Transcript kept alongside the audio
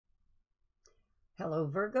Hello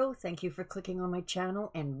Virgo, thank you for clicking on my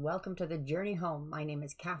channel and welcome to the journey home. My name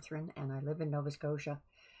is Catherine and I live in Nova Scotia.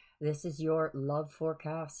 This is your love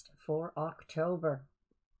forecast for October.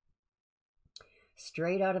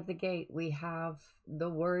 Straight out of the gate we have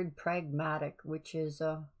the word pragmatic, which is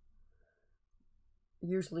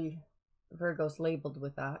usually Virgo's labeled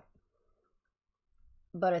with that.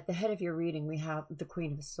 But at the head of your reading we have the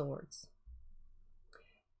Queen of Swords.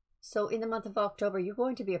 So in the month of October you're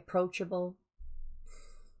going to be approachable,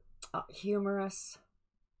 humorous,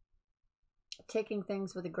 taking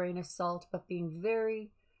things with a grain of salt, but being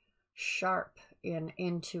very sharp in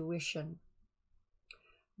intuition,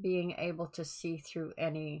 being able to see through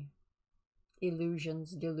any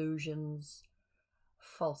illusions, delusions,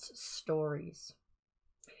 false stories.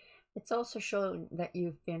 It's also showing that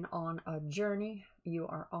you've been on a journey, you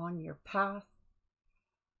are on your path.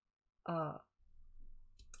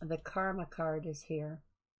 The Karma card is here,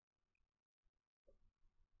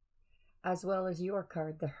 as well as your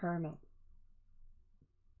card, the Hermit.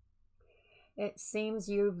 It seems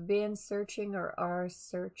you've been searching or are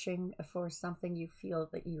searching for something you feel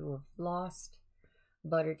that you have lost,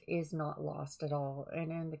 but it is not lost at all.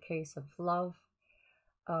 And in the case of love,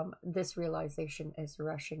 this realization is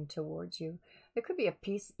rushing towards you. There could be a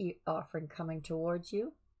peace offering coming towards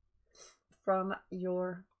you from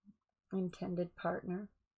your intended partner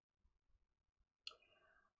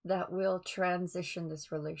that will transition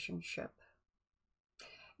this relationship.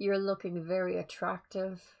 You're looking very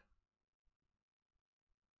attractive,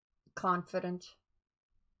 confident.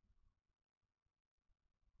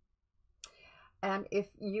 And if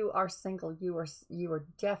you are single, you are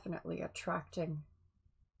definitely attracting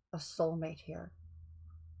a soulmate here.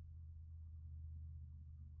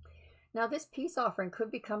 Now this peace offering could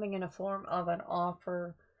be coming in a form of an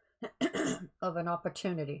offer of an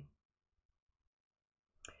opportunity.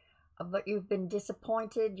 But you've been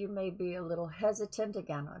disappointed. You may be a little hesitant.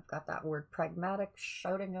 Again, I've got that word pragmatic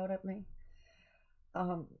shouting out at me.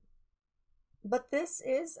 But this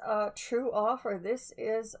is a true offer. This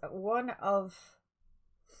is one of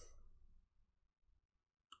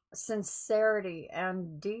sincerity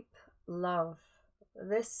and deep love.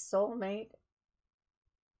 This soulmate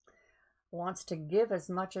wants to give as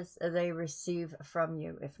much as they receive from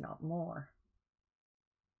you, if not more.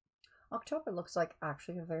 October looks like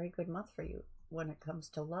actually a very good month for you when it comes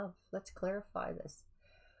to love. Let's clarify this.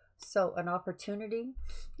 So an opportunity,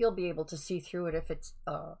 you'll be able to see through it if it's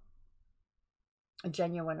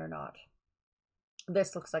genuine or not.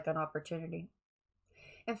 This looks like an opportunity.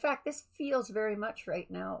 In fact, this feels very much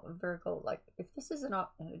right now, Virgo, like if this is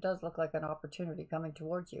it does look like an opportunity coming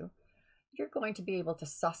towards you, you're going to be able to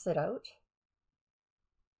suss it out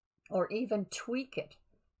or even tweak it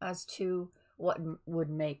as to what would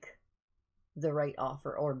make the right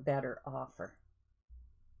offer or better offer.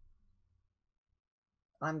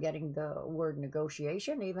 I'm getting the word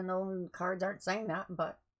negotiation, even though cards aren't saying that,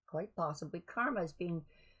 but quite possibly. Karma is being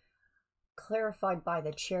clarified by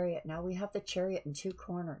the Chariot. Now we have the Chariot in two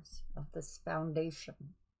corners of this foundation.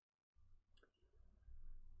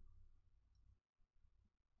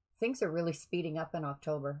 Things are really speeding up in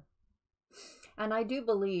October. And I do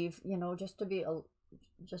believe, you know, just to be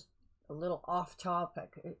just a little off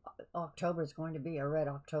topic, October is going to be a red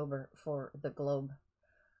October for the globe.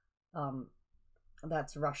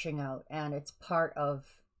 That's rushing out, and it's part of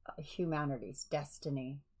humanity's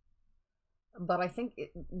destiny. But I think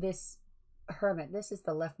this Hermit, this is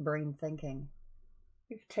the left brain thinking.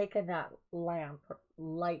 You've taken that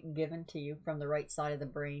light given to you from the right side of the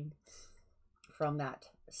brain, from that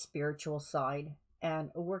spiritual side,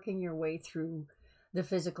 and working your way through the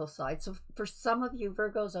physical side. So for some of you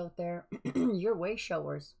Virgos out there, you're way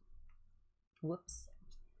showers. Whoops.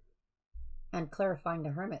 And clarifying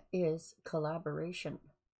the Hermit is collaboration.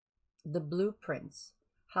 The blueprints.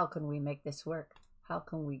 How can we make this work? How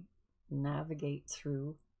can we navigate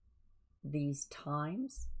through these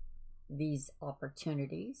times, these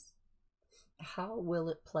opportunities? How will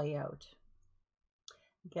it play out?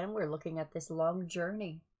 Again, we're looking at this long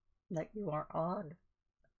journey that you are on.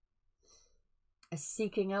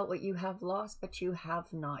 Seeking out what you have lost, but you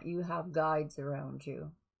have not. You have guides around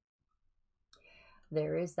you.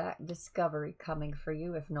 There is that discovery coming for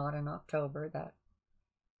you, if not in October, that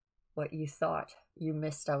what you thought you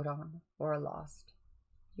missed out on or lost,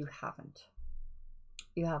 you haven't.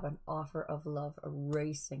 You have an offer of love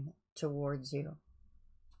racing towards you.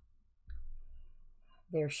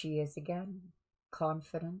 There she is again.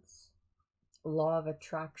 Confidence, law of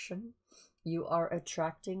attraction. You are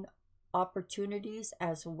attracting opportunities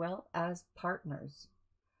as well as partners,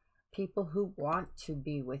 people who want to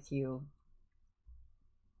be with you.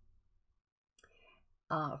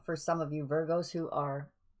 For some of you Virgos who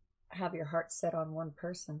have your heart set on one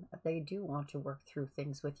person, they do want to work through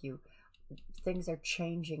things with you. Things are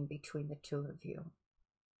changing between the two of you.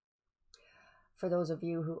 For those of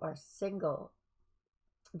you who are single,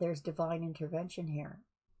 there's divine intervention here.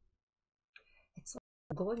 It's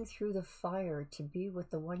like going through the fire to be with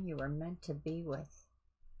the one you were meant to be with.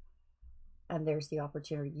 And there's the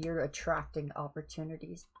opportunity. You're attracting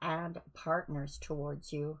opportunities and partners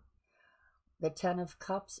towards you. The Ten of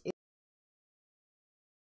Cups is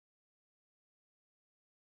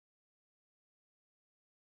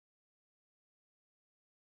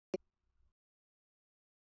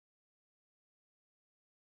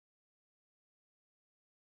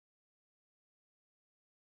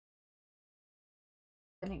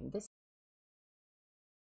this.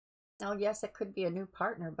 Now, yes, it could be a new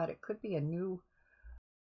partner, but it could be a new,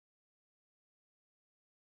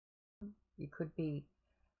 you could be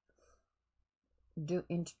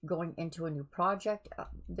going into a new project.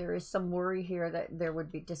 There is some worry here that there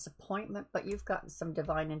would be disappointment, but you've gotten some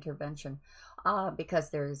divine intervention because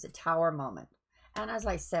there is a Tower moment. And as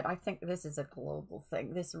I said, I think this is a global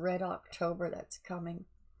thing. This Red October that's coming,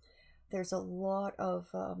 there's a lot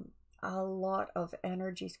of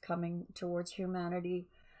energies coming towards humanity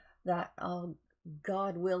that,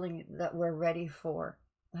 God willing, that we're ready for.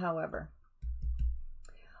 However,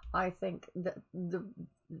 I think that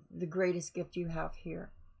the greatest gift you have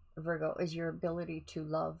here, Virgo, is your ability to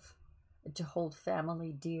love, to hold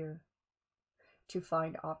family dear, to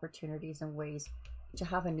find opportunities and ways to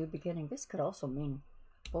have a new beginning. This could also mean,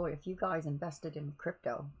 boy, if you guys invested in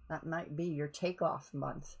crypto, that might be your takeoff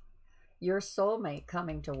month. Your soulmate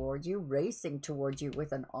coming towards you, racing towards you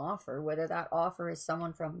with an offer, whether that offer is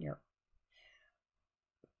someone from your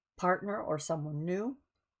partner or someone new.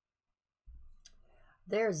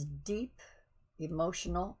 There's deep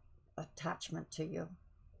emotional attachment to you.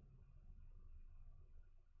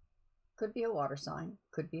 Could be a water sign,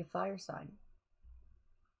 could be a fire sign.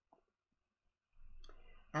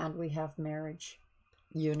 And we have marriage,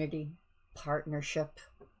 unity, partnership,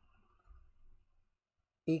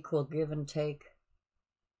 equal give and take,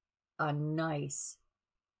 a nice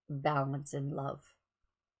balance in love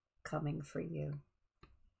coming for you.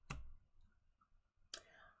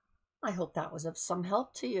 I hope that was of some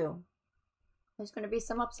help to you. There's going to be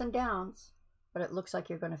some ups and downs, but it looks like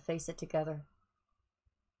you're going to face it together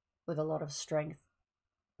with a lot of strength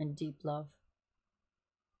and deep love.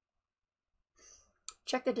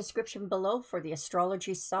 Check the description below for the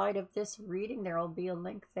astrology side of this reading. There will be a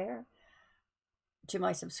link there. To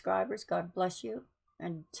my subscribers, God bless you.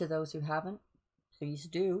 And to those who haven't, please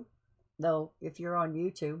do. Though, if you're on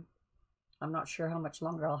YouTube, I'm not sure how much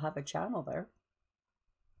longer I'll have a channel there.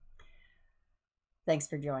 Thanks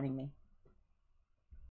for joining me.